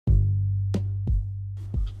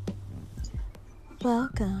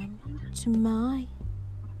Welcome to my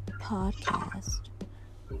podcast.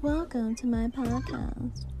 Welcome to my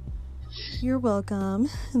podcast. You're welcome.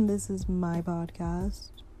 This is my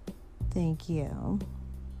podcast. Thank you.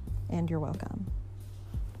 And you're welcome.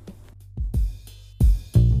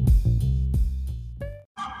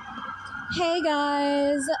 Hey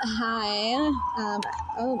guys. Hi.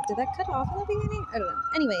 Did that cut off in the beginning? I don't know.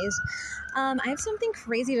 Anyways, I have something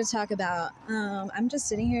crazy to talk about. I'm just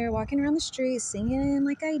sitting here walking around the street singing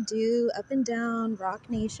like I do up and down Rock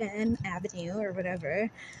Nation Avenue or whatever.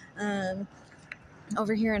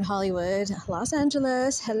 Over here in Hollywood, Los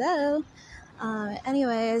Angeles. Hello.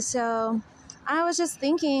 Anyways, so I was just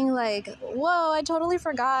thinking like, whoa, I totally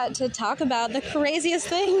forgot to talk about the craziest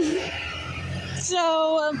thing.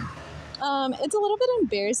 So, it's a little bit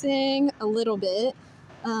embarrassing,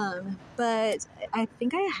 but I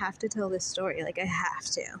think I have to tell this story. Like, I have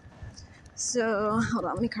to. So, hold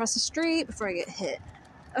on, let me cross the street before I get hit.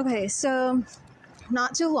 Okay, so,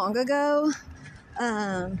 not too long ago,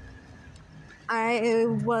 I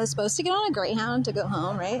was supposed to get on a Greyhound to go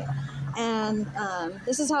home, right? And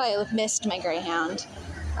this is how I missed my Greyhound.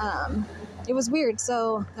 It was weird.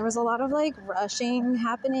 So, there was a lot of, like, rushing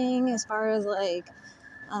happening as far as, like,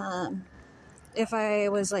 if I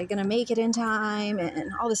was like gonna make it in time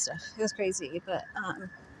and all this stuff. It was crazy. But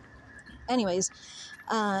anyways,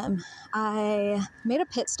 I made a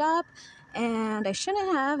pit stop and I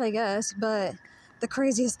shouldn't have, I guess, but the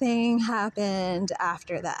craziest thing happened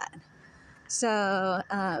after that. So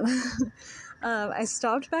I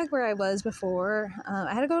stopped back where I was before.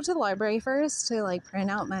 I had to go to the library first to like print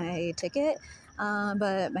out my ticket.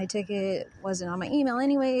 But my ticket wasn't on my email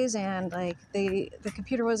anyways, and like the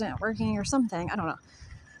computer wasn't working or something. I don't know.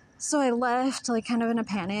 So I left like kind of in a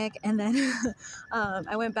panic, and then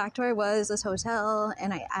I went back to where I was, this hotel,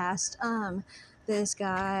 and I asked this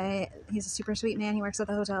guy, he's a super sweet man, he works at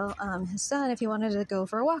the hotel, his son, if he wanted to go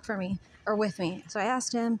for a walk for me or with me. So I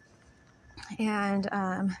asked him, and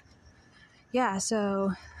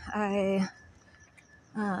so I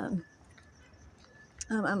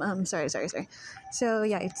sorry. So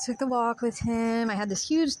yeah, I took the walk with him. I had this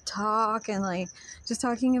huge talk and like just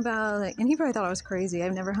talking about like, and he probably thought I was crazy.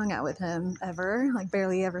 I've never hung out with him ever, like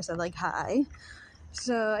barely ever said like hi.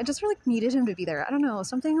 So I just really needed him to be there. I don't know,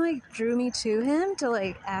 something like drew me to him to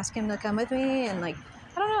like ask him to come with me, and like,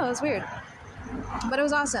 I don't know, it was weird, but it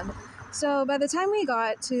was awesome. So by the time we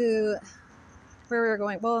got to where we were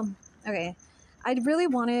going, I really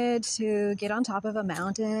wanted to get on top of a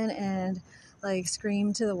mountain and like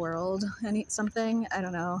scream to the world and something, I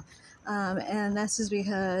don't know. And this is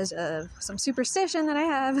because of some superstition that I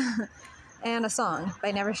have and a song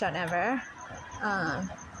by Never Shout Never.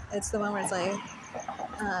 It's the one where it's like,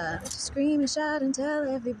 scream and shout and tell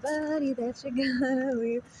everybody that you're gonna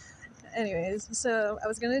leave. Anyways, so I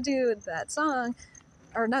was gonna do that song,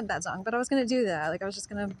 or not that song, but I was gonna do that. Like I was just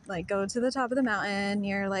gonna like go to the top of the mountain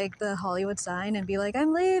near like the Hollywood sign and be like,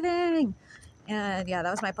 I'm leaving. And yeah,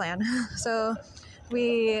 that was my plan. So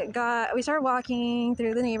we started walking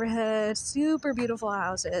through the neighborhood, super beautiful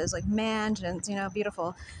houses, like mansions,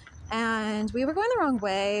 beautiful. And we were going the wrong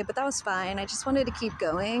way, but that was fine. I just wanted to keep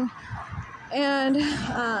going. And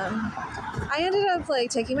I ended up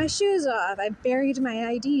like taking my shoes off. I buried my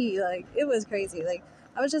ID. Like it was crazy. Like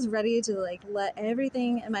I was just ready to like let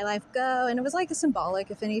everything in my life go. And it was like a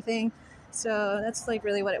symbolic, if anything. So that's like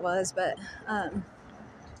really what it was. But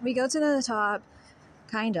we go to the top,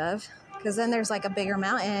 kind of, because then there's like a bigger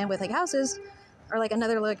mountain with like houses, or like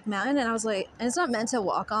another like mountain, and I was like, and it's not meant to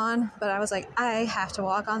walk on, but I was like, I have to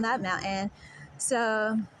walk on that mountain.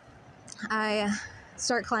 So I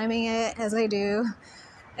start climbing it as I do,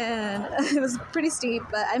 and it was pretty steep,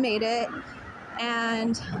 but I made it.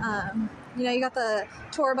 And you got the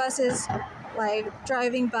tour buses like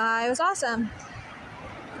driving by. It was awesome.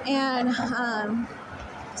 And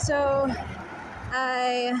so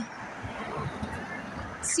I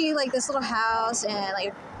see like this little house, and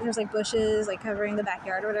like there's like bushes like covering the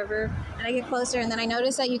backyard or whatever, and I get closer, and then I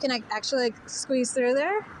notice that you can actually like squeeze through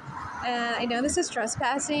there. And I know this is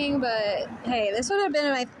trespassing, but hey, this would have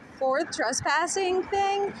been my 4th trespassing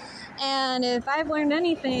thing, and if I've learned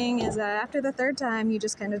anything is that after the 3rd time you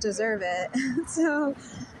just kind of deserve it. So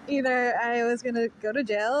either I was gonna go to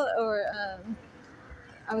jail, or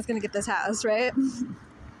I was gonna get this house, right?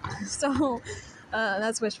 So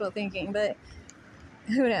that's wishful thinking, but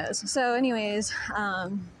who knows? So anyways,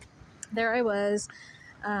 there I was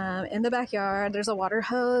in the backyard. There's a water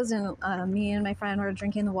hose, and me and my friend were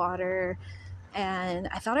drinking the water, and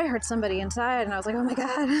I thought I heard somebody inside, and I was like, oh my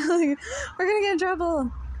God, like, we're gonna get in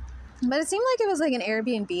trouble. But it seemed like it was like an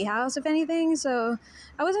Airbnb house, if anything, so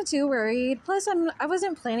I wasn't too worried. Plus, I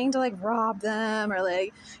wasn't planning to like rob them or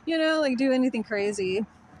like, like do anything crazy.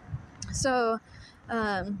 So,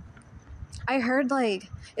 I heard like,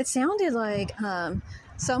 it sounded like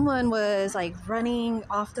someone was like running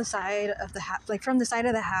off the side of the house, like from the side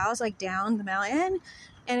of the house, like down the mountain.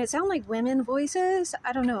 And it sounded like women voices.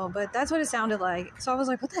 I don't know, but that's what it sounded like. So I was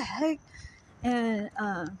like, what the heck? And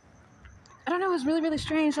I don't know, it was really, really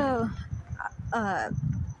strange. So, I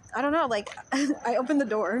don't know, like, I opened the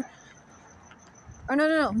door. Or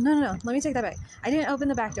no, let me take that back. I didn't open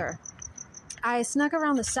the back door. I snuck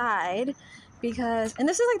around the side because, and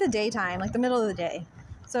this is like the daytime, like the middle of the day.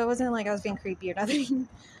 So it wasn't like I was being creepy or nothing.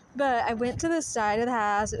 But I went to the side of the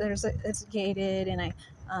house. It's gated, and I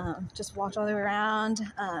just walked all the way around.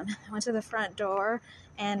 I went to the front door,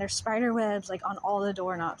 and there's spider webs like on all the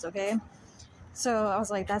doorknobs, okay? So I was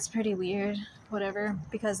like, that's pretty weird, whatever,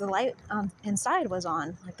 because the light inside was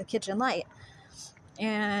on, like the kitchen light.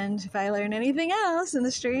 And if I learn anything else in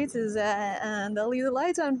the streets is that they'll leave the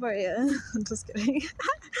lights on for you. I'm just kidding.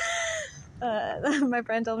 My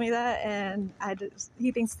friend told me that, and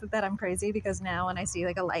he thinks that I'm crazy because now when I see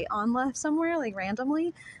like a light on left somewhere, like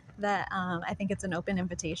randomly, that I think it's an open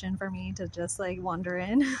invitation for me to just like wander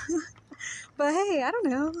in. But hey, I don't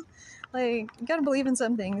know. Like, you gotta believe in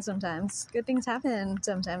some things sometimes. Good things happen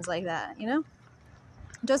sometimes like that,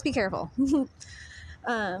 Just be careful.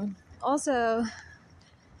 Also,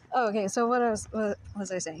 okay, so what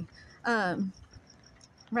was I saying?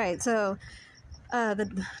 Right, so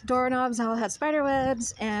the doorknobs all had spider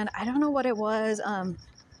webs, and I don't know what it was.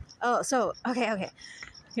 Okay.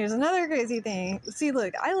 Here's another crazy thing. See,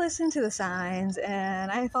 look, I listen to the signs,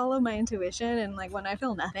 and I follow my intuition, and like when I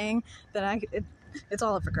feel nothing, then it's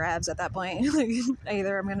all up for grabs at that point. Like,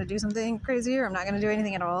 either I'm going to do something crazy or I'm not going to do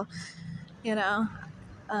anything at all.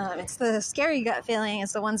 It's the scary gut feeling.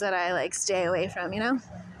 It's the ones that I like stay away from,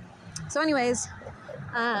 So anyways,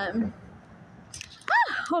 hold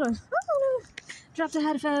on. Oh, no. Dropped a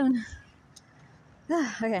headphone.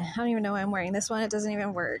 Okay, I don't even know why I'm wearing this one. It doesn't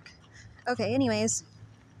even work. Okay, anyways.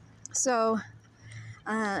 So,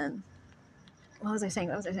 what was I saying?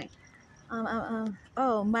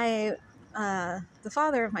 The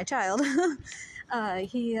father of my child,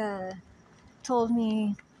 he told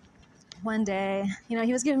me one day,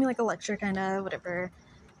 he was giving me like a lecture kind of, whatever,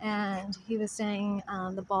 and he was saying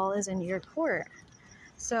the ball is in your court.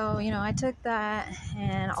 So, I took that,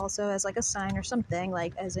 and also as like a sign or something,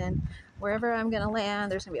 like as in wherever I'm going to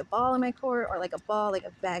land, there's going to be a ball in my court, or like a ball, like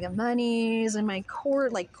a bag of money's in my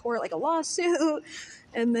court, like a lawsuit.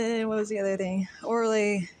 And then what was the other thing? Or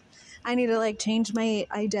like, I need to like change my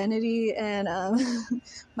identity, and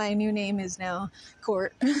my new name is now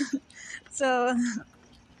Court. So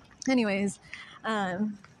anyways,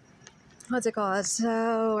 what's it called?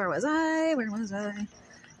 So where was I?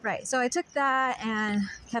 Right. So I took that and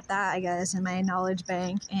kept that, I guess, in my knowledge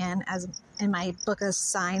bank and as in my book of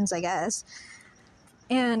signs, I guess.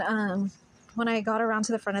 And when I got around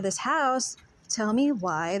to the front of this house, tell me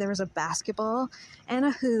why there was a basketball and a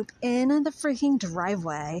hoop in the freaking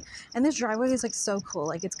driveway. And this driveway is like so cool.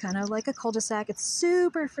 Like, it's kind of like a cul-de-sac. It's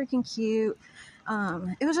super freaking cute.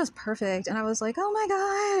 It was just perfect. And I was like, oh my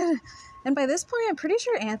God. And by this point, I'm pretty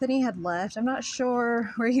sure Anthony had left. I'm not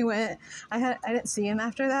sure where he went. I didn't see him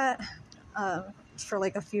after that for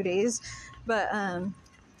like a few days. But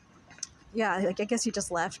yeah, like I guess he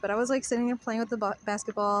just left. But I was like sitting there playing with the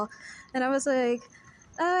basketball, and I was like,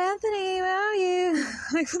 oh, Anthony, where are you?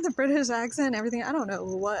 Like with the British accent and everything. I don't know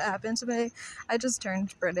what happened to me. I just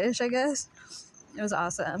turned British, I guess. It was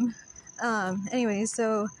awesome. Anyways,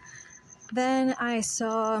 so then I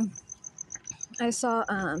saw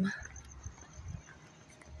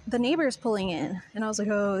the neighbors pulling in, and I was like,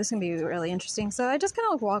 oh, this is gonna be really interesting. So I just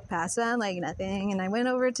kind of walked past them like nothing, and I went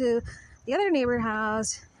over to the other neighbor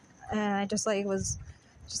house, and I just like was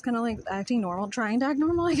just kind of like acting normal, trying to act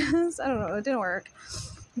normal, I guess. I don't know, it didn't work.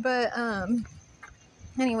 But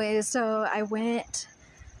anyways, so I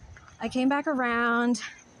came back around,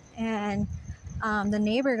 and the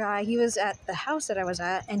neighbor guy, he was at the house that I was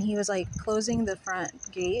at, and he was like closing the front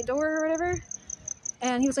gate door or whatever.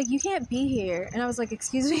 And he was like, you can't be here. And I was like,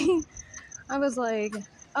 excuse me? I was like,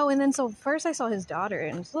 oh, and then so first I saw his daughter,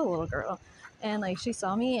 and it's a little girl. And like, she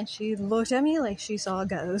saw me, and she looked at me like she saw a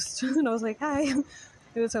ghost. And I was like, hi.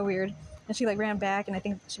 It was so weird. And she like ran back, and I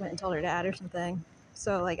think she went and told her dad or something.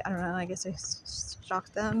 So like, I don't know, I guess I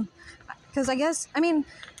shocked them. Because I guess, I mean,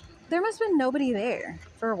 there must have been nobody there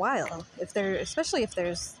for a while. Especially if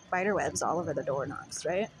there's spider webs all over the doorknobs,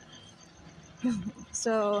 right?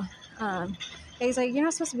 So, he's like, you're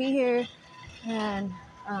not supposed to be here. And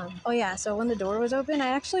Oh yeah, so when the door was open, I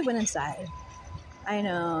actually went inside. I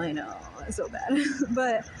know, it's so bad.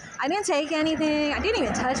 But I didn't take anything. I didn't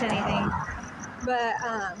even touch anything. But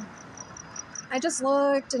I just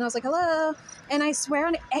looked and I was like, hello. And I swear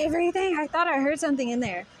on everything, I thought I heard something in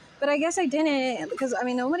there. But I guess I didn't because, I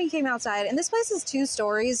mean, nobody came outside. And this place is 2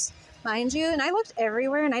 stories, mind you. And I looked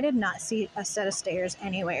everywhere and I did not see a set of stairs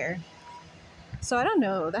anywhere. So I don't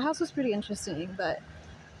know. The house was pretty interesting, but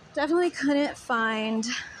definitely couldn't find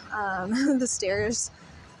the stairs,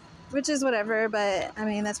 which is whatever. But, I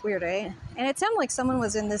mean, that's weird, right? And it sounded like someone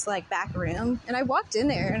was in this, like, back room. And I walked in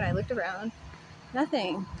there and I looked around.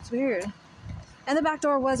 Nothing. It's weird. And the back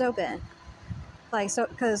door was open. Like, so,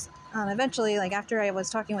 because eventually, like, after I was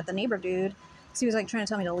talking with the neighbor dude, he was, like, trying to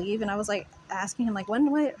tell me to leave. And I was, like, asking him, like,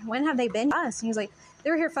 when have they been us? And he was like, they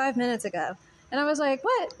were here 5 minutes ago. And I was like,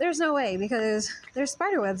 what? There's no way, because there's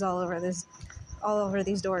spider webs all over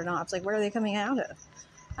these doorknobs. Like, where are they coming out of?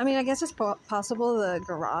 I mean, I guess it's possible the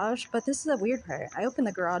garage, but this is the weird part. I opened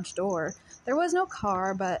the garage door. There was no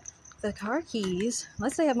car, but the car keys,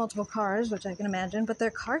 unless they have multiple cars, which I can imagine, but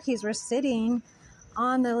their car keys were sitting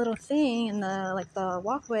on the little thing in the, like, the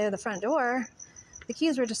walkway of the front door. The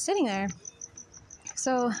keys were just sitting there.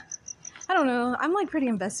 So, I don't know. I'm, like, pretty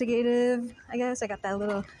investigative, I guess. I got that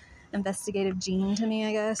little investigative gene to me,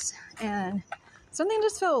 I guess. And something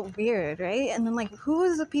just felt weird, right? And then, like, who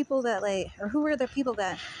were the people that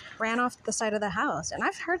ran off the side of the house? And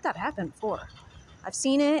I've heard that happen before. I've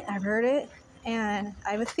seen it, I've heard it, and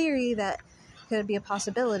I have a theory that could be a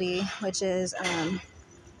possibility, which is,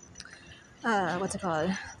 what's it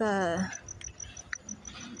called? I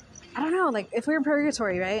don't know, like, if we were in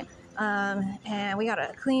purgatory, right? And we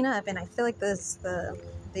gotta clean up, and I feel like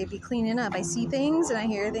they'd be cleaning up. I see things and I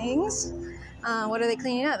hear things. What are they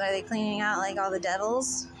cleaning up? Are they cleaning out, like, all the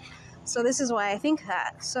devils? So this is why I think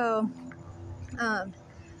that. So,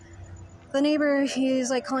 the neighbor, he's,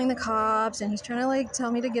 like, calling the cops, and he's trying to, like, tell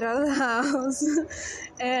me to get out of the house.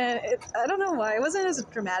 And I don't know why. It wasn't as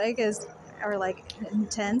dramatic or, like,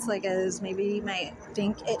 intense, like, as maybe you might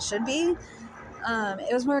think it should be.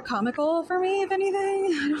 It was more comical for me, if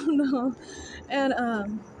anything. I don't know. And,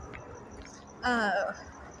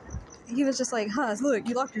 he was just like, look,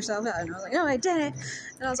 you locked yourself out. And I was like, no, I didn't.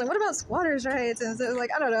 And I was like, what about squatters' rights? And so, like,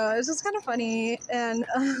 I don't know. It was just kind of funny. And,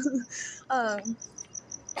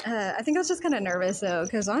 I think I was just kind of nervous, though,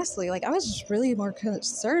 because honestly, like, I was just really more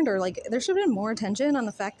concerned, or, like, there should have been more attention on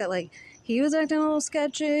the fact that, like, he was acting a little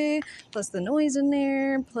sketchy, plus the noise in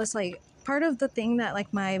there, plus, like, part of the thing that,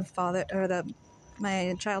 like, my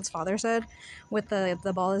child's father said with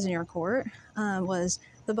the ball is in your court, was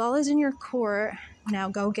the ball is in your court, now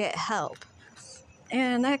go get help.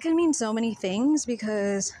 And that can mean so many things,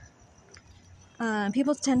 because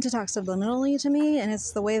people tend to talk subliminally to me, and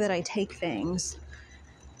it's the way that I take things.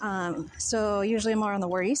 So usually I'm more on the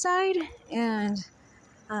worry side, and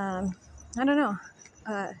I don't know.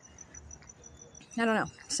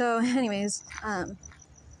 So anyways,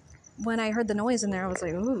 when I heard the noise in there, I was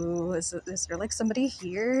like, ooh, is there, like, somebody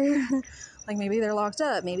here? Like, maybe they're locked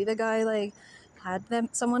up. Maybe the guy, like, had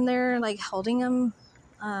someone there, like, holding them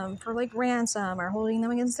for, like, ransom, or holding them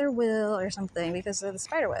against their will or something, because of the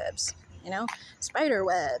spider webs, spider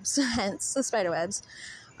webs, hence the spider webs,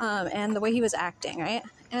 and the way he was acting, right?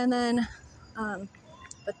 And then,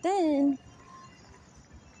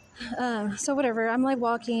 so whatever, I'm, like,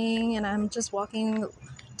 walking, and I'm just walking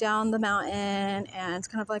down the mountain, and it's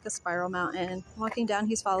kind of like a spiral mountain. Walking down,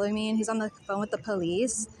 he's following me, and he's on the phone with the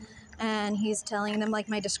police, and he's telling them, like,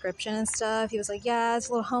 my description and stuff. He was like, yeah, it's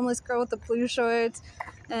a little homeless girl with the blue shorts,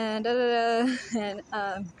 and da-da-da, and,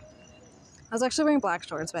 I was actually wearing black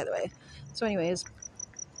shorts, by the way. So anyways,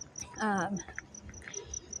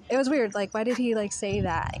 it was weird, like, why did he, like, say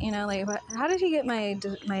that, like, how did he get my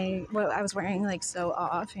what I was wearing, like, so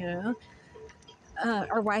off,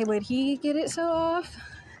 or why would he get it so off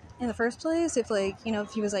in the first place, if, like,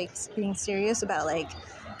 if he was, like, being serious about, like,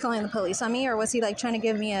 calling the police on me, or was he, like, trying to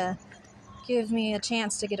give me a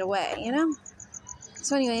chance to get away,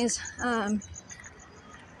 So anyways,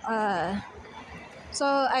 so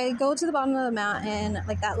I go to the bottom of the mountain,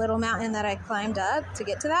 like that little mountain that I climbed up to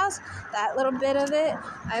get to the house, that little bit of it,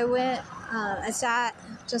 I went, I sat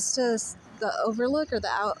just to the overlook, or the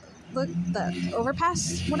outlook, the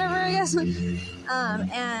overpass, whatever, I guess,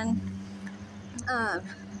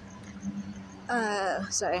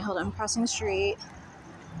 sorry, hold on, I'm crossing the street.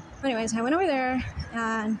 Anyways, I went over there,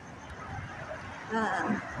 and,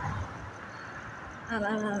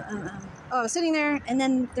 I was sitting there, and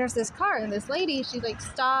then there's this car, and this lady, she, like,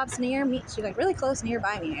 stops near me, she's, like, really close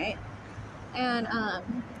nearby me, right? And,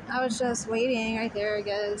 I was just waiting right there, I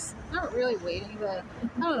guess. Not really waiting, but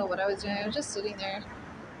I don't know what I was doing. I was just sitting there.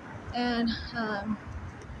 And,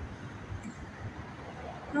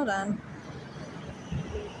 hold on.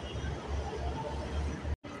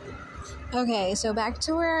 Okay, so back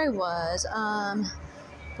to where I was.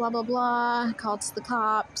 Blah, blah, blah. Called the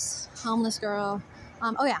cops. Homeless girl.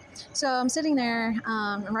 Oh yeah. So I'm sitting there,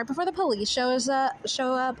 and right before the police show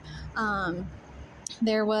up,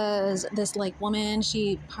 there was this like woman.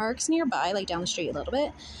 She parks nearby, like down the street a little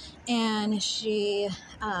bit, and she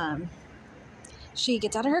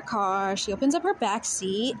gets out of her car. She opens up her back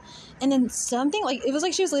seat, and then something like it was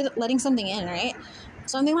like she was letting something in, right?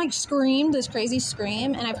 Something like screamed, this crazy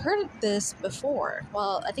scream, and I've heard this before.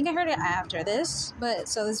 Well, I think I heard it after this, but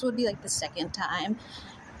so this would be like the second time.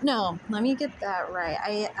 No, let me get that right.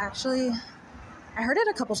 I heard it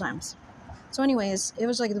a couple times. So anyways, it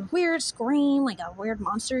was like a weird scream, like a weird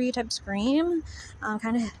monster-y type scream,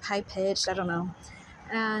 kind of high-pitched, I don't know.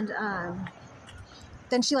 And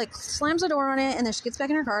then she like slams the door on it, and then she gets back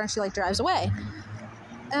in her car and she like drives away.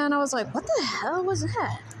 And I was like, what the hell was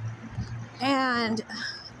that? And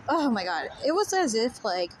oh my god, it was as if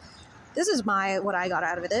like this is what I got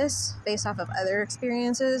out of this based off of other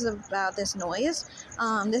experiences about this noise.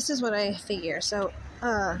 This is what I figure. So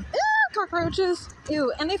cockroaches,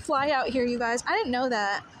 ew, and they fly out here, you guys. I didn't know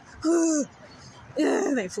that.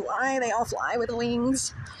 They all fly with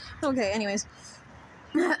wings. Okay, anyways.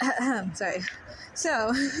 Sorry.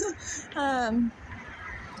 So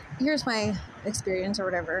here's my experience or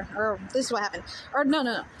whatever, or this is what happened, or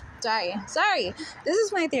no, sorry, this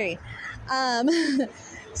is my theory.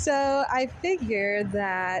 So I figure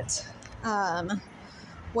that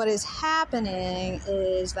what is happening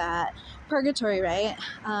is that purgatory, right?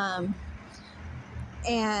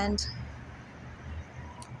 And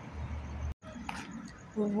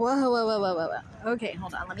whoa. Okay,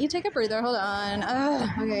 hold on. Let me take a breather. Hold on.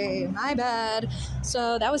 Okay, my bad.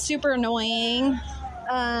 So that was super annoying.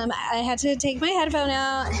 I had to take my headphone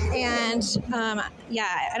out, and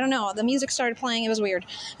I don't know. The music started playing. It was weird.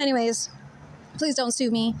 Anyways, please don't sue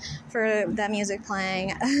me for that music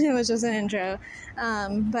playing. It was just an intro.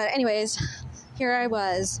 But anyways, here I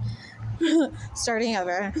was starting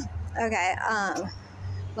over. Okay.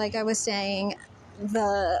 Like I was saying,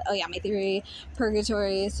 my theory,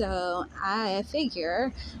 purgatory. So I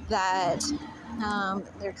figure that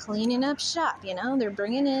they're cleaning up shop, they're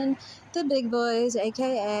bringing in the big boys,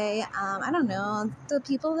 aka I don't know, the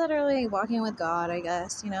people that are like walking with God, I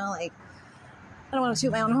guess, like I don't want to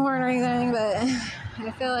toot my own horn or anything, but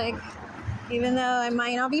I feel like even though I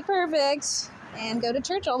might not be perfect and go to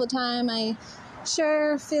church all the time, I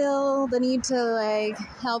sure feel the need to like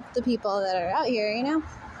help the people that are out here, and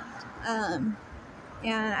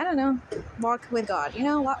I don't know, walk with God,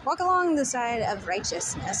 walk along the side of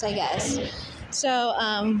righteousness, I guess. So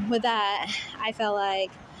with that, I felt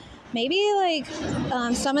like maybe like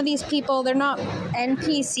some of these people, they're not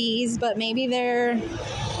NPCs, but maybe they're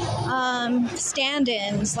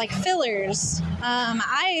stand-ins, like fillers.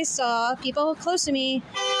 I saw people close to me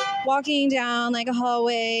walking down like a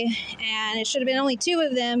hallway, and it should have been only 2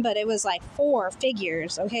 of them, but it was like 4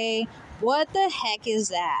 figures, okay? What the heck is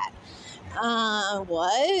that?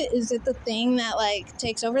 What? Is it the thing that like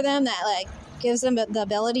takes over them, that like gives them the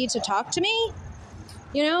ability to talk to me?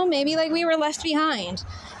 Maybe like we were left behind,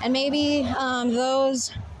 and maybe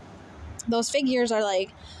those figures are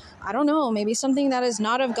like, I don't know, maybe something that is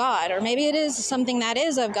not of God, or maybe it is something that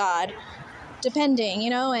is of God,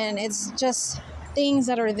 depending, and it's just things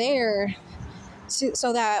that are there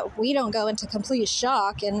so that we don't go into complete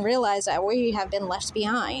shock and realize that we have been left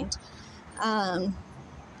behind.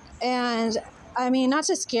 And I mean, not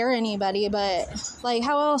to scare anybody, but like,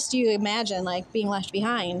 how else do you imagine like being left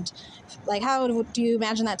behind? Like, how do you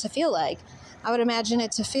imagine that to feel like? I would imagine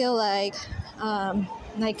it to feel like kind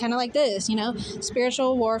of like this,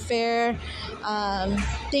 spiritual warfare,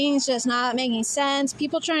 things just not making sense,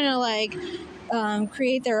 people trying to like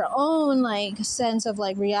create their own like sense of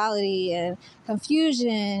like reality and confusion,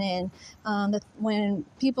 and when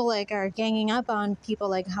people like are ganging up on people,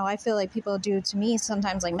 like how I feel like people do to me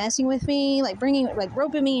sometimes, like messing with me, like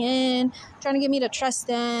roping me in, trying to get me to trust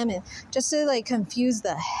them, and just to like confuse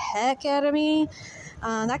the heck out of me.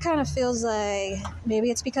 That kind of feels like maybe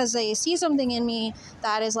it's because they see something in me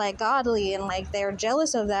that is like godly, and like they're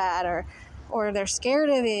jealous of that, or they're scared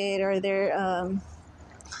of it, or they're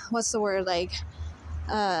what's the word, like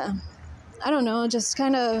I don't know, just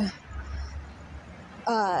kind of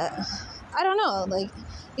I don't know, like,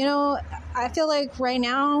 I feel like right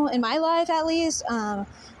now in my life, at least,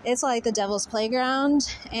 it's like the devil's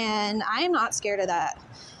playground, and I am not scared of that.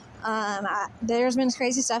 There's been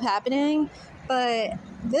crazy stuff happening, but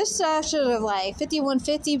this stuff should have, like,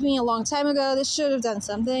 5150 being a long time ago, this should have done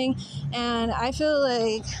something. And I feel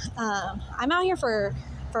like I'm out here for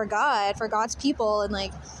God, for God's people, and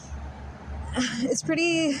like it's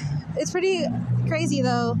pretty crazy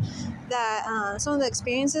though that some of the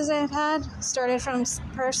experiences I've had started from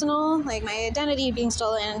personal, like my identity being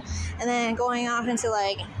stolen, and then going off into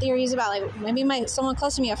like theories about like maybe someone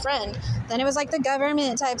close to me, a friend. Then it was like the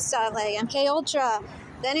government type stuff, like MK Ultra.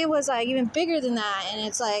 Then it was like even bigger than that, and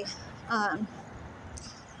it's like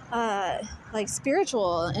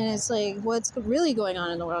spiritual, and it's like what's really going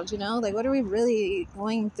on in the world, like what are we really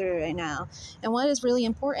going through right now, and what is really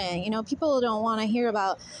important. People don't want to hear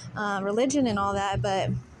about religion and all that, but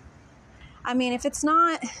I mean, if it's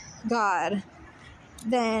not God,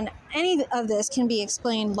 then any of this can be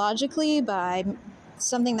explained logically by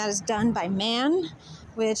something that is done by man,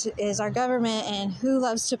 which is our government. And who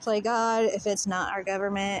loves to play God if it's not our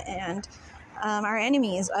government and our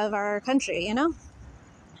enemies of our country,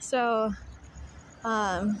 So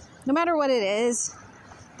no matter what it is,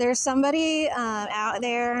 there's somebody out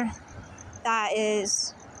there that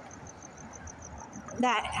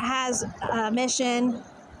has a mission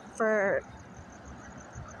for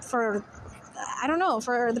I don't know,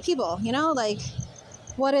 for the people, like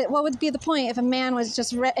what would be the point if a man was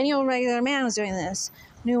just any old regular man was doing this?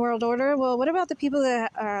 New World Order? Well, what about the people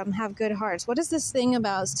that have good hearts? What is this thing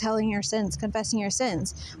about telling your sins, confessing your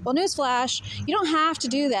sins? Well, newsflash, you don't have to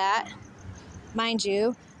do that, mind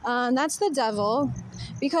you. That's the devil,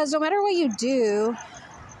 because no matter what you do,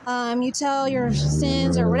 you tell your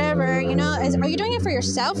sins or whatever, are you doing it for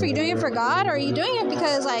yourself? Are you doing it for God? Or are you doing it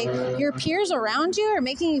because like your peers around you are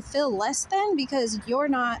making you feel less than because you're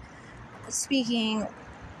not speaking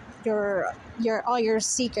all your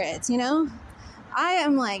secrets, I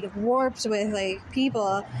am like warped with like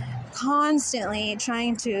people constantly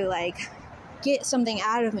trying to like get something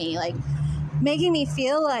out of me, like making me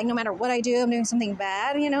feel like no matter what I do, I'm doing something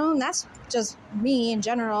bad, and that's just me in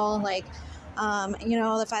general. Like,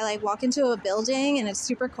 if I like walk into a building and it's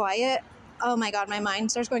super quiet, oh my God, my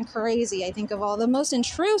mind starts going crazy. I think of all the most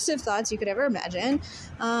intrusive thoughts you could ever imagine.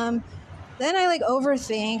 Then I like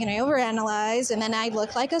overthink and I overanalyze, and then I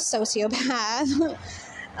look like a sociopath.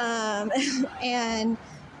 And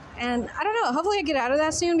I don't know, hopefully I get out of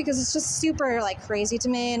that soon, because it's just super like crazy to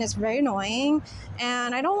me and it's very annoying,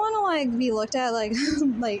 and I don't want to like be looked at like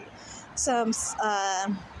like some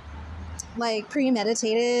like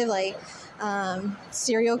premeditated like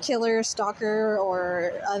serial killer, stalker,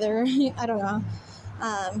 or other I don't know.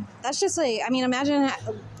 That's just like, I mean, imagine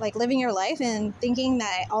like living your life and thinking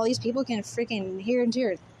that all these people can freaking hear into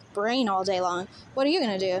your brain all day long. What are you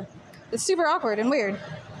gonna do? It's super awkward and weird.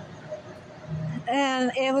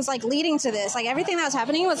 And it was like leading to this, like everything that was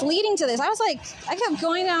happening was leading to this. I kept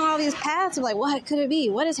going down all these paths of like, what could it be?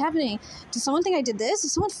 What is happening? Does someone think I did this?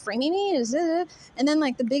 Is someone framing me? And then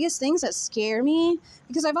like the biggest things that scare me,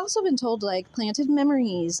 because I've also been told like planted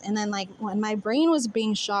memories. And then like when my brain was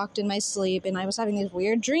being shocked in my sleep and I was having these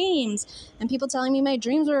weird dreams and people telling me my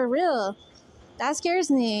dreams were real, that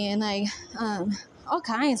scares me. And like all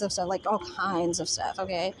kinds of stuff.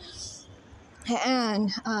 Okay.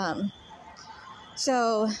 And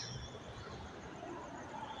so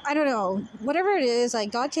I don't know, whatever it is,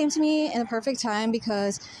 like God came to me in the perfect time,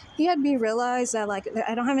 because he had me realize that like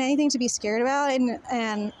I don't have anything to be scared about.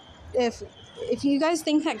 And if you guys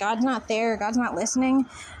think that God's not there, God's not listening,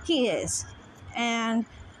 he is. And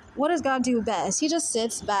what does God do best? He just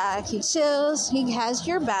sits back, he chills, he has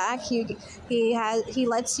your back, he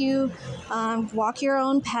lets you walk your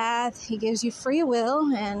own path, he gives you free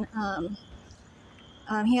will, and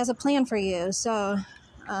he has a plan for you. So,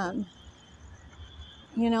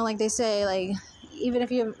 like they say, like, even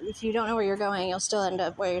if you don't know where you're going, you'll still end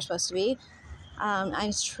up where you're supposed to be.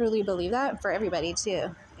 I truly believe that for everybody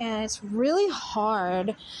too. And it's really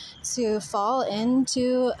hard to fall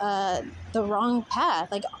into the wrong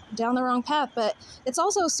path, like down the wrong path. But it's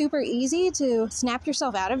also super easy to snap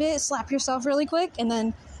yourself out of it, slap yourself really quick, and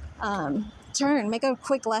then make a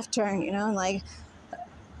quick left turn, and like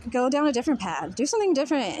go down a different path, do something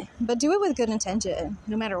different, but do it with good intention,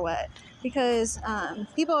 no matter what. Because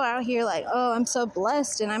people are out here like, oh, I'm so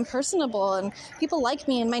blessed and I'm personable and people like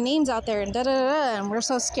me and my name's out there and da-da-da-da, and we're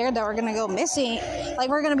so scared that we're going to go missing. Like,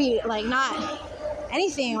 we're going to be like not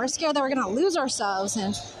anything. We're scared that we're going to lose ourselves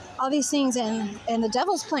and all these things. And the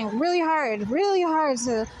devil's playing really hard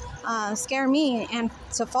to scare me and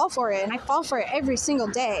to fall for it. And I fall for it every single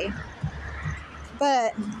day.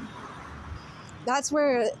 But that's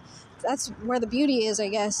where that's where the beauty is, I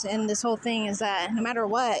guess, in this whole thing, is that no matter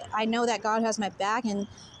what, I know that God has my back. And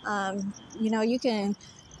you can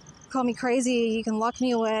call me crazy, you can lock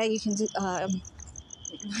me away, you can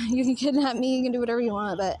you can kidnap me, you can do whatever you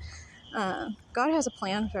want, but God has a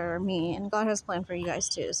plan for me, and God has a plan for you guys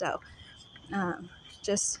too. So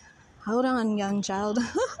just hold on, young child.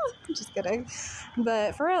 Just kidding.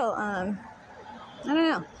 But for real, I don't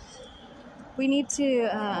know. We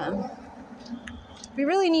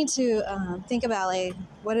really need to think about like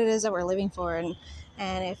what it is that we're living for, and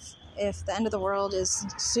if the end of the world is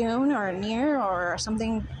soon or near, or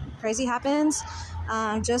something crazy happens,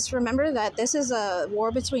 just remember that this is a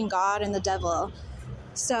war between God and the devil.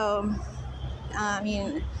 So,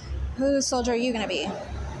 whose soldier are you gonna be?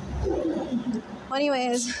 Well,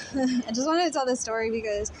 anyways, I just wanted to tell this story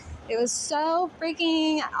because it was so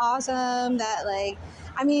freaking awesome that,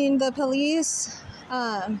 the police,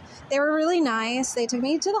 they were really nice. They took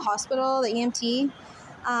me to the hospital, the EMT.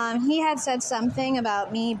 He had said something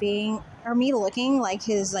about me looking like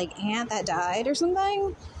his, aunt that died or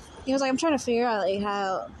something. He was like, I'm trying to figure out,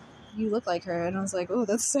 how you look like her. And I was like, oh,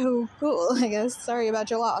 that's so cool, I guess. Sorry about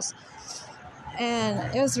your loss.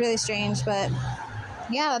 And it was really strange, but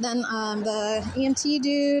yeah, then the EMT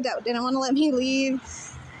dude that didn't want to let me leave,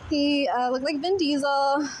 he looked like Vin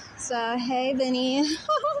Diesel. So, hey, Vinny. It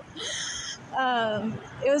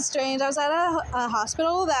was strange. I was at a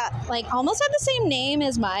hospital that almost had the same name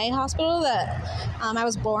as my hospital that I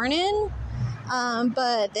was born in.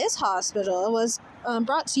 But this hospital was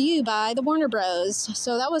brought to you by the Warner Bros.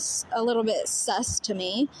 So that was a little bit sus to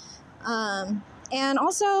me. And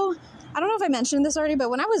also, I don't know if I mentioned this already, but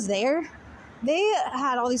when I was there, they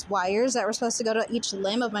had all these wires that were supposed to go to each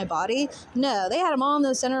limb of my body. No, they had them all in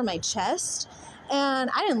the center of my chest.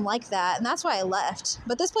 And I didn't like that, and that's why I left.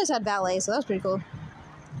 But this place had valet, so that was pretty cool.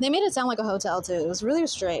 They made it sound like a hotel, too. It was really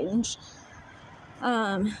strange.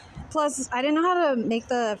 Plus, I didn't know how to make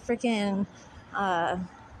the freaking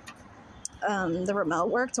the remote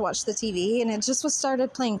work to watch the TV, and it just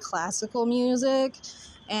started playing classical music.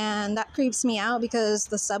 And that creeps me out because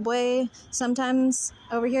the subway sometimes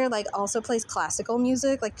over here also plays classical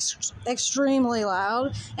music, extremely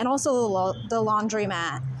loud. And also the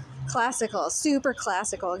laundromat. Classical, super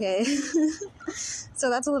classical, okay? So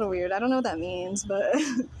that's a little weird. I don't know what that means, but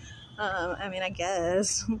I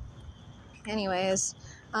guess. Anyways,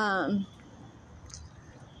 I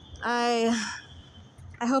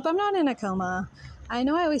hope I'm not in a coma. I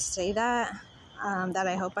know I always say that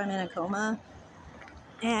I hope I'm in a coma.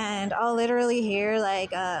 And I'll literally hear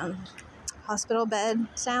hospital bed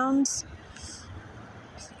sounds.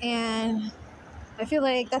 And I feel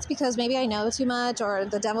like that's because maybe I know too much, or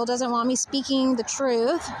the devil doesn't want me speaking the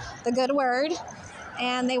truth, the good word,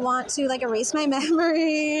 and they want to erase my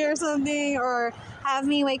memory or something, or have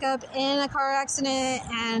me wake up in a car accident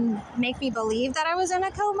and make me believe that I was in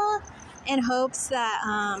a coma in hopes that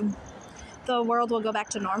the world will go back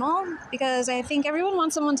to normal, because I think everyone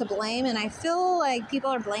wants someone to blame, and I feel like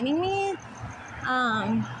people are blaming me,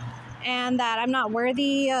 and that I'm not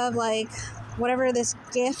worthy of whatever this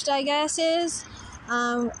gift, I guess, is.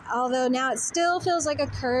 Although now it still feels like a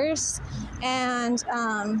curse, and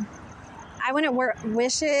I wouldn't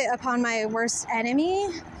wish it upon my worst enemy,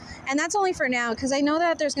 and that's only for now, because I know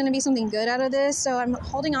that there's going to be something good out of this, so I'm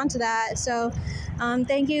holding on to that. So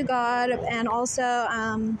thank you, God, and also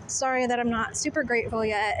sorry that I'm not super grateful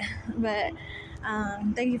yet, but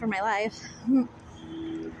thank you for my life.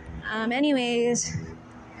 Anyways,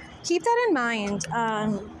 keep that in mind,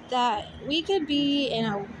 that we could be in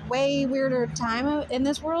a way weirder time in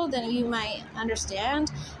this world than you might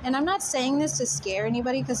understand. And I'm not saying this to scare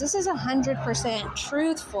anybody, because this is 100%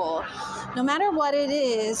 truthful. No matter what it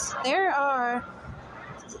is, there are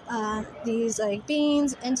these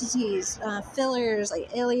beings, entities, fillers,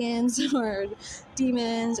 aliens or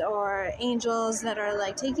demons or angels that are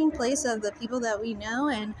taking place of the people that we know.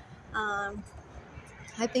 And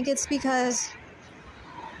I think it's because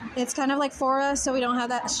it's kind of for us, so we don't have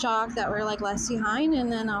that shock that we're left behind.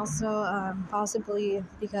 And then also possibly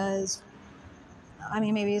because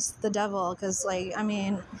maybe it's the devil, because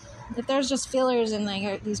if there's just fillers in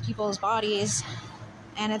these people's bodies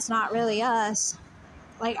and it's not really us,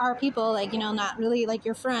 our people, not really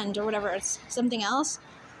your friend or whatever, it's something else,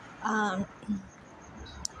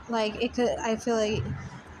 it could, I feel like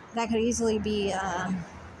that could easily be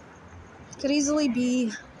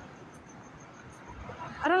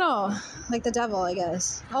I don't know, the devil, I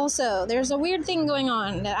guess. Also, there's a weird thing going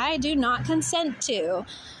on that I do not consent to,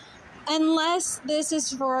 unless this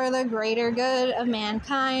is for the greater good of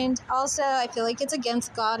mankind. Also, I feel like it's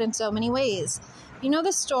against God in so many ways, You know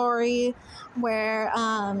the story where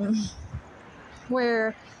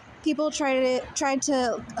people tried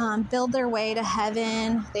to build their way to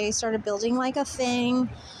heaven. They started building like a thing,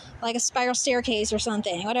 like a spiral staircase or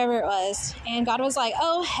something, whatever it was. And God was like,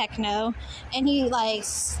 "Oh heck no!" And he like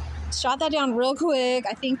shot that down real quick.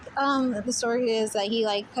 I think the story is that he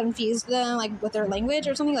like confused them like with their language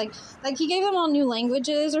or something. Like he gave them all new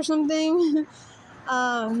languages or something.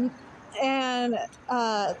 And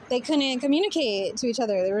they couldn't communicate to each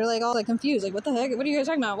other. They were like all like confused, like what the heck? What are you guys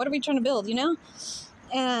talking about? What are we trying to build? You know?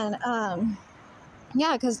 And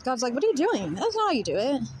yeah, because God's like, what are you doing? That's not how you do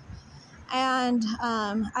it. And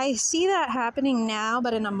I see that happening now,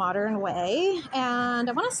 but in a modern way. And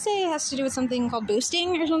I want to say it has to do with something called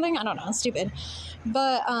boosting or something. I don't know. It's stupid.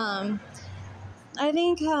 But I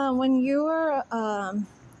think when you're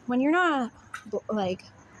not like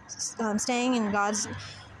staying in God's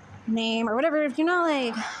name or whatever, if you're not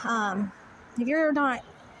like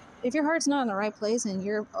if your heart's not in the right place and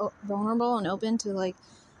you're vulnerable and open to like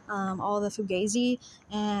all the fugazi,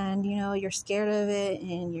 and you know you're scared of it,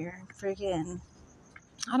 and you're freaking,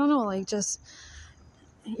 I don't know, like just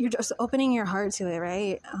you're just opening your heart to it,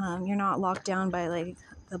 right? You're not locked down by like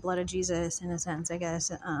the blood of Jesus in a sense, I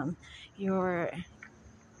guess.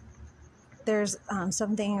 There's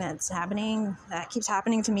something that's happening that keeps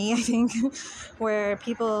happening to me, I think, where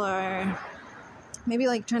people are maybe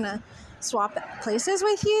like trying to swap places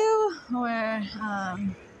with you, or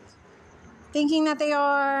thinking that they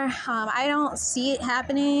are. I don't see it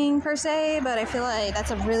happening per se, but I feel like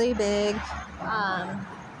that's a really big,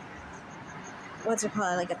 what's it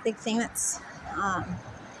called? Like a big thing that's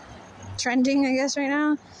trending, I guess, right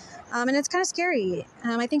now. And it's kind of scary.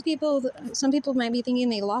 I think some people might be thinking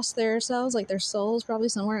they lost their selves, like their soul's probably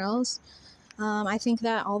somewhere else. I think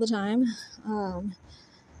that all the time.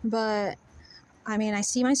 But I mean, I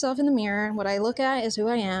see myself in the mirror. What I look at is who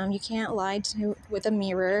I am. You can't lie with a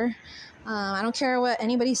mirror. I don't care what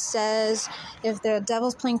anybody says. If the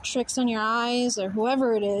devil's playing tricks on your eyes or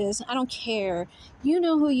whoever it is, I don't care. You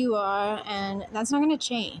know who you are, and that's not going to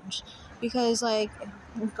change. Because, like,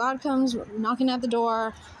 if God comes knocking at the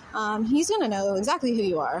door, he's going to know exactly who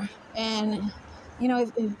you are. And, you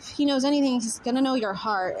know, if he knows anything, he's going to know your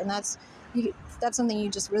heart. And that's something you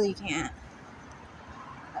just really can't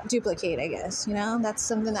duplicate, I guess. You know, that's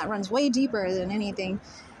something that runs way deeper than anything.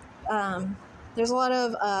 There's a lot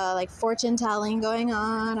of like fortune telling going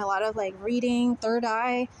on, a lot of like reading, third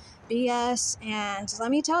eye BS, and just let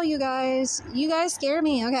me tell you guys scare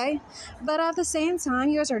me, okay? But at the same time,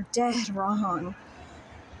 you guys are dead wrong.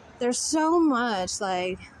 There's so much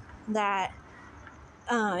like that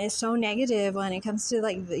is so negative when it comes to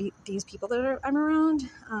like these people that I'm around.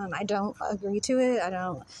 I don't agree to it. I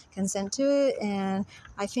don't consent to it, and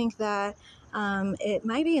I think that it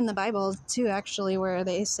might be in the Bible too, actually, where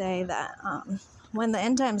they say that when the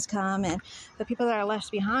end times come and the people that are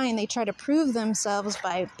left behind, they try to prove themselves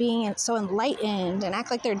by being so enlightened and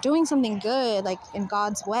act like they're doing something good, like in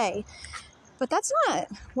God's way. But that's not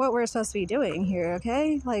what we're supposed to be doing here,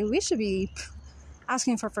 okay? Like, we should be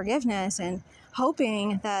asking for forgiveness and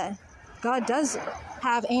hoping that God does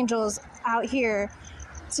have angels out here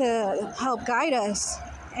to help guide us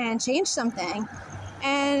and change something.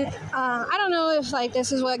 And I don't know if like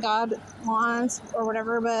this is what God wants or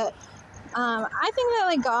whatever, but I think that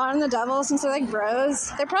like God and the devil, since they're like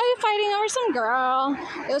bros, they're probably fighting over some girl.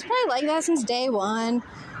 It was probably like that since day one.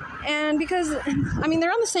 And because, I mean,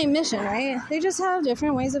 they're on the same mission, right? They just have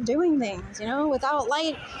different ways of doing things, you know? Without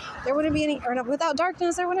light, there wouldn't be any, or without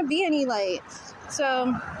darkness, there wouldn't be any light.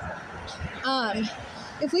 So,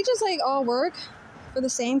 if we just like all work for the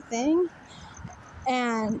same thing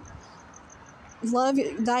and love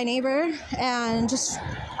thy neighbor, and just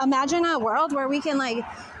imagine a world where we can like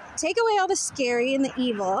take away all the scary and the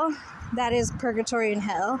evil that is purgatory and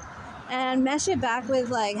hell and mesh it back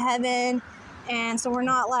with like heaven. And so we're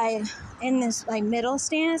not like in this like middle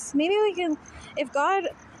stance. Maybe we can, if God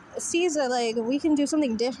sees that like we can do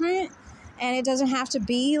something different and it doesn't have to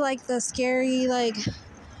be like the scary like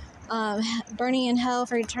burning in hell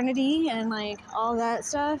for eternity and like all that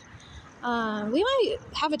stuff, we might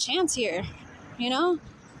have a chance here, you know?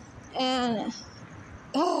 And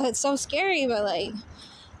it's so scary, but like,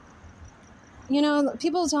 you know,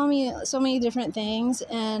 people tell me so many different things,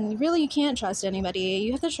 and really you can't trust anybody.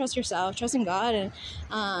 You have to trust yourself, trust in God,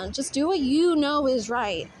 and just do what you know is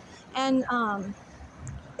right. And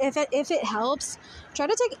if it helps, try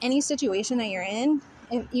to take any situation that you're in,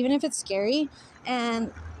 even if it's scary,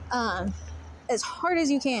 and as hard as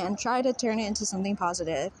you can, try to turn it into something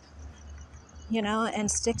positive, you know, and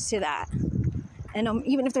stick to that. And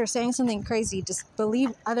even if they're saying something crazy, just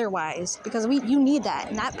believe otherwise, because you need that.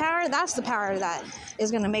 And that power, that's the power that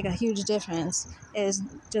is going to make a huge difference, is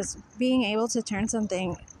just being able to turn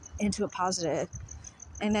something into a positive.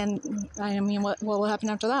 And then, I mean, what will happen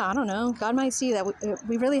after that? I don't know. God might see that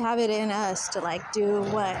we really have it in us to like do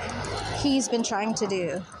what he's been trying to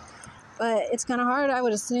do. But it's kind of hard, I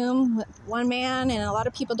would assume. One man and a lot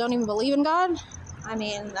of people don't even believe in God. I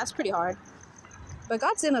mean, that's pretty hard. But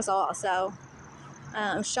God's in us all, so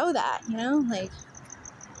show that, like,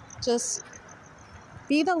 just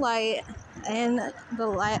be the light and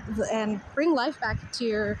bring life back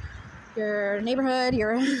to your neighborhood,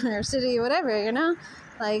 your city, whatever,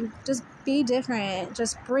 like, just be different.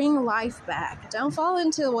 Just bring life back. Don't fall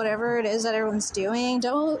into whatever it is that everyone's doing.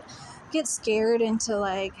 Don't get scared into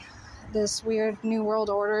like this weird new world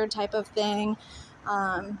order type of thing.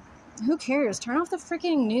 Who cares? Turn off the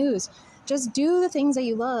freaking news. Just do the things that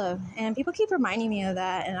you love. And people keep reminding me of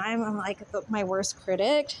that, and I'm like my worst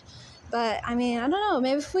critic. But I mean, I don't know,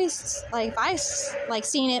 maybe if I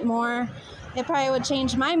seen it more, it probably would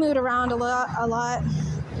change my mood around a lot.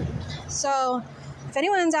 So if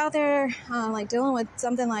anyone's out there like dealing with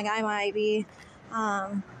something like I might be,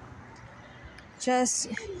 just,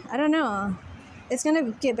 I don't know, it's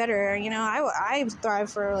gonna get better. I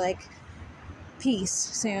thrive for like peace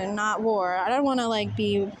soon, not war. I don't want to like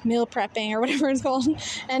be meal prepping or whatever it's called,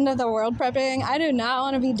 end of the world prepping. I do not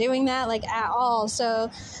want to be doing that like at all. So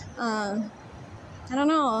I don't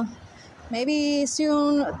know, maybe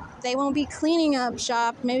soon they won't be cleaning up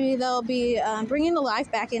shop. Maybe they'll be bringing the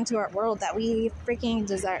life back into our world that we freaking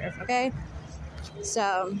deserve. Okay,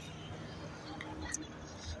 so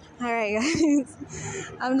all right, guys.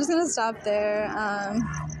 I'm just gonna stop there.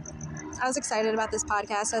 I was excited about this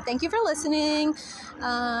podcast, so thank you for listening.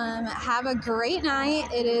 Have a great night.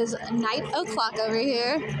 It is 9:00 over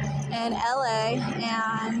here in LA,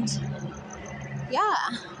 and yeah,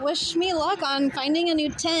 wish me luck on finding a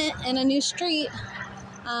new tent and a new street.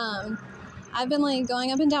 I've been like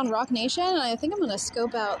going up and down Rock Nation, and I think I'm gonna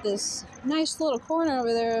scope out this nice little corner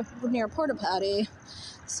over there near Porta Potty.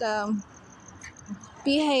 So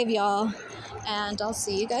behave, y'all, and I'll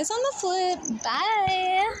see you guys on the flip.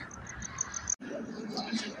 Bye.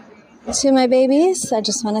 To my babies, I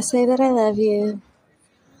just want to say that I love you.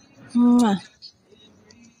 Mwah.